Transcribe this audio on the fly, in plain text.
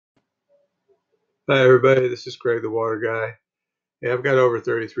Hi everybody, this is Craig the Water Guy. Hey, I've got over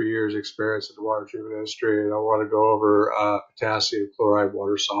 33 years experience in the water treatment industry, and I want to go over potassium chloride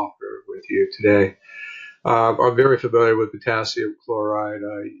water softener with you today. I'm very familiar with potassium chloride.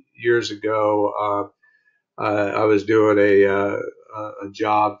 Years ago, I was doing a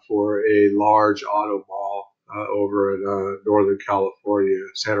job for a large auto mall over in Northern California,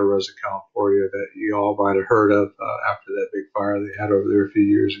 Santa Rosa, California, that you all might have heard of after that big fire they had over there a few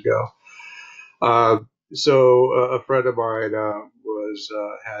years ago. A friend of mine was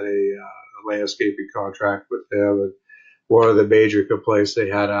had a landscaping contract with them, and one of the major complaints they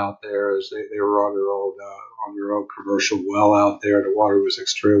had out there is they were on their own commercial well out there. The water was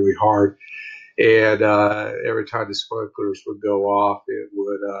extremely hard, and every time the sprinklers would go off, it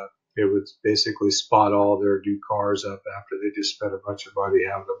would basically spot all their new cars up after they just spent a bunch of money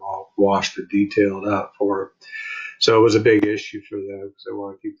having them all washed and detailed up for them. So it was a big issue for them because they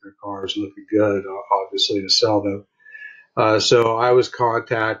want to keep their cars looking good, obviously, to sell them. So I was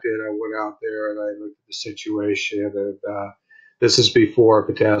contacted. I went out there and I looked at the situation, and this is before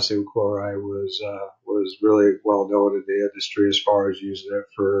potassium chloride was really well known in the industry as far as using it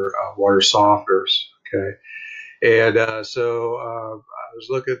for water softeners. Okay, and I was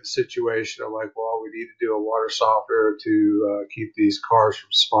looking at the situation. I'm like, well, we need to do a water softener to keep these cars from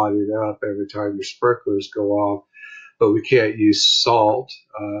spotting up every time your sprinklers go off, but we can't use salt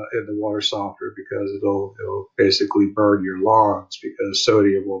in the water softener because it'll basically burn your lawns because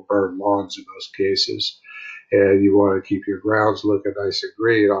sodium will burn lawns in most cases, and you want to keep your grounds looking nice and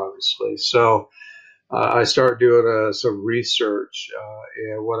green, obviously. So I started doing some research,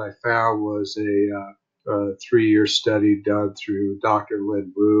 and what I found was a 3-year study done through Dr.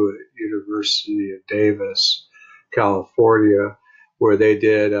 Lynn Wu at University of Davis, California, where they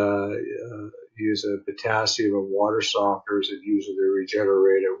did using potassium and water softeners and using the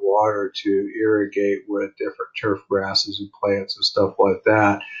regenerated water to irrigate with different turf grasses and plants and stuff like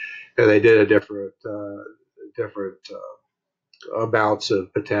that. And they did a different amounts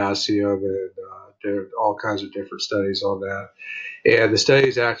of potassium, and there are all kinds of different studies on that. And the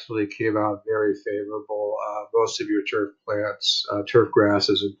studies actually came out very favorable. Most of your turf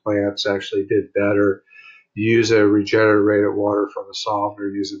grasses and plants actually did better use a regenerated water from a softener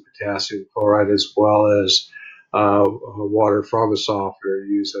using potassium chloride, as well as water from a softener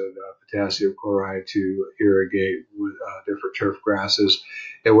using potassium chloride to irrigate with different turf grasses.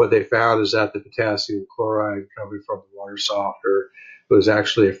 And what they found is that the potassium chloride coming from the water softener was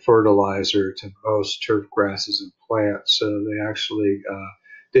actually a fertilizer to most turf grasses and plants. So they actually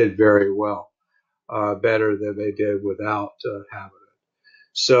did very well, better than they did without having it.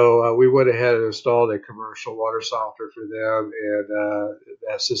 So we went ahead and installed a commercial water softener for them, and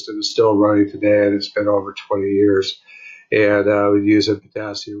that system is still running today, and it's been over 20 years. And we use a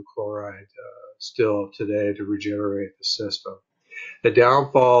potassium chloride still today to regenerate the system. The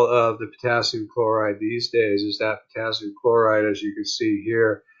downfall of the potassium chloride these days is that potassium chloride, as you can see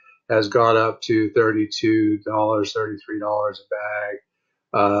here, has gone up to $32, $33 a bag,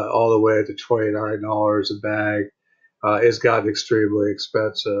 all the way to $29 a bag. It's gotten extremely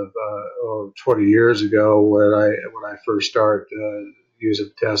expensive. 20 years ago, when I first started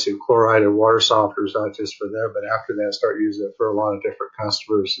using potassium chloride and water softeners, not just for them, but after that, start using it for a lot of different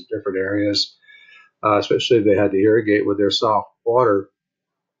customers in different areas, especially if they had to irrigate with their soft water,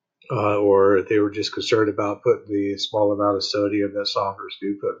 or if they were just concerned about putting the small amount of sodium that softeners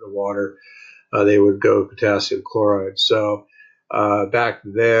do put in the water, they would go potassium chloride. So back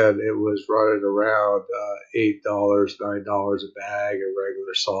then, it was running around $8, $9 a bag, and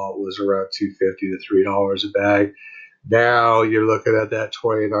regular salt was around $2.50 to $3 a bag. Now you're looking at that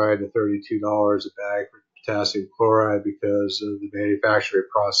 $29 to $32 a bag for potassium chloride because of the manufacturing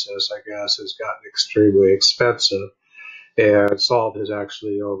process, I guess, has gotten extremely expensive. And salt has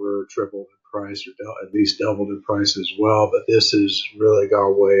actually over tripled in price, or at least doubled in price as well. But this has really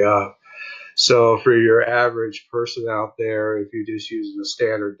gone way up. So for your average person out there, if you're just using a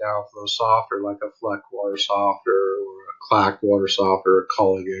standard downflow softener like a Fleck water softener or a Clack water softener or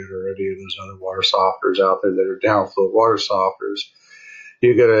Culligan or any of those other water softeners out there that are downflow water softeners,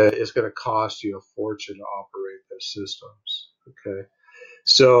 it's gonna cost you a fortune to operate those systems. Okay,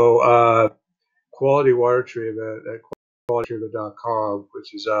 so quality water treatment at qualitytreatment.com,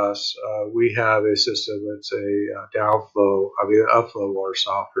 which is us, we have a system that's an upflow water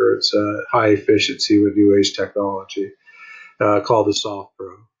softener. It's a high efficiency with new age technology called the Soft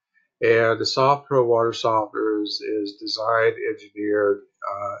Pro. And the Soft Pro water softener is designed, engineered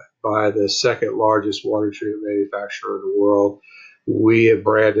by the second largest water treatment manufacturer in the world. We have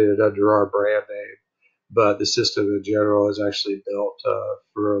branded it under our brand name. but the system in general is actually built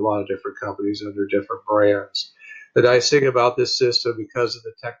for a lot of different companies under different brands. The nice thing about this system, because of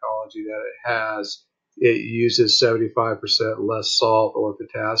the technology that it has, it uses 75% less salt or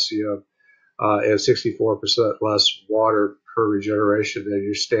potassium and 64% less water per regeneration than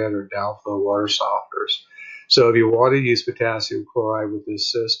your standard downflow water softeners. So if you want to use potassium chloride with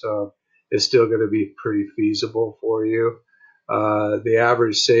this system, it's still going to be pretty feasible for you. The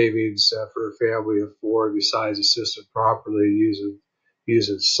average savings for a family of four, if you size the system properly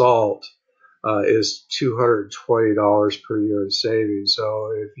using salt, is $220 per year in savings.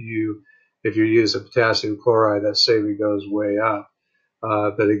 So if you're using potassium chloride, that saving goes way up.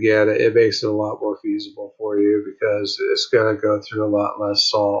 But again, it makes it a lot more feasible for you because it's going to go through a lot less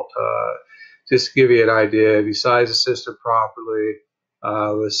salt. Just to give you an idea, if you size the system properly,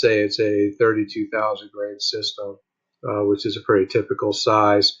 let's say it's a 32,000 grain system, which is a pretty typical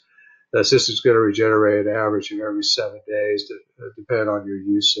size. The system's going to regenerate an average of every 7 days, depending on your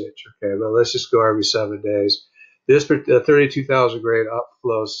usage. Okay, but let's just go every 7 days. This 32,000 grain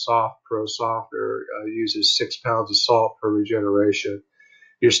upflow soft pro softener uses 6 pounds of salt per regeneration.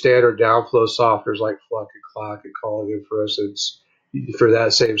 Your standard downflow softeners like Fluck and Clock and Culligan, for instance, for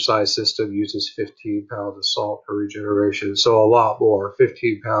that same size system uses 15 pounds of salt per regeneration. So a lot more,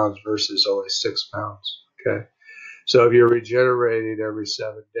 15 pounds versus only 6 pounds. Okay. So if you're regenerating every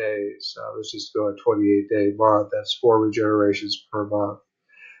 7 days, let's just go a 28-day month, that's 4 regenerations per month.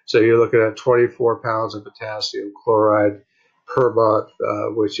 So you're looking at 24 pounds of potassium chloride per month,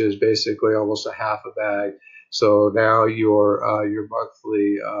 which is basically almost a half a bag. So now your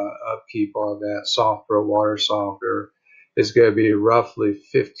monthly upkeep on that soft pro water softener is going to be roughly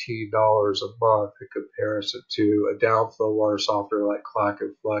 $15 a month in comparison to a downflow water softener like Clack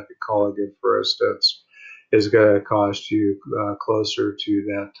and Fleck and Culligan, for instance, is going to cost you closer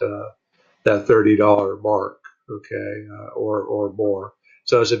to that $30 mark, okay, or more.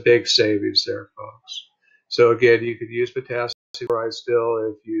 So it's a big savings there, folks. So again, you could use potassium chloride still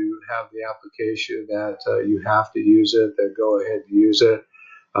if you have the application that you have to use it, then go ahead and use it.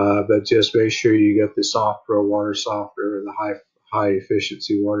 But just make sure you get the Soft Pro water softener and the high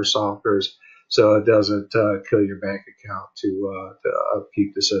efficiency water softeners so it doesn't kill your bank account to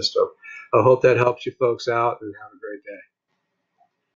upkeep the system. I hope that helps you folks out, and have a great day.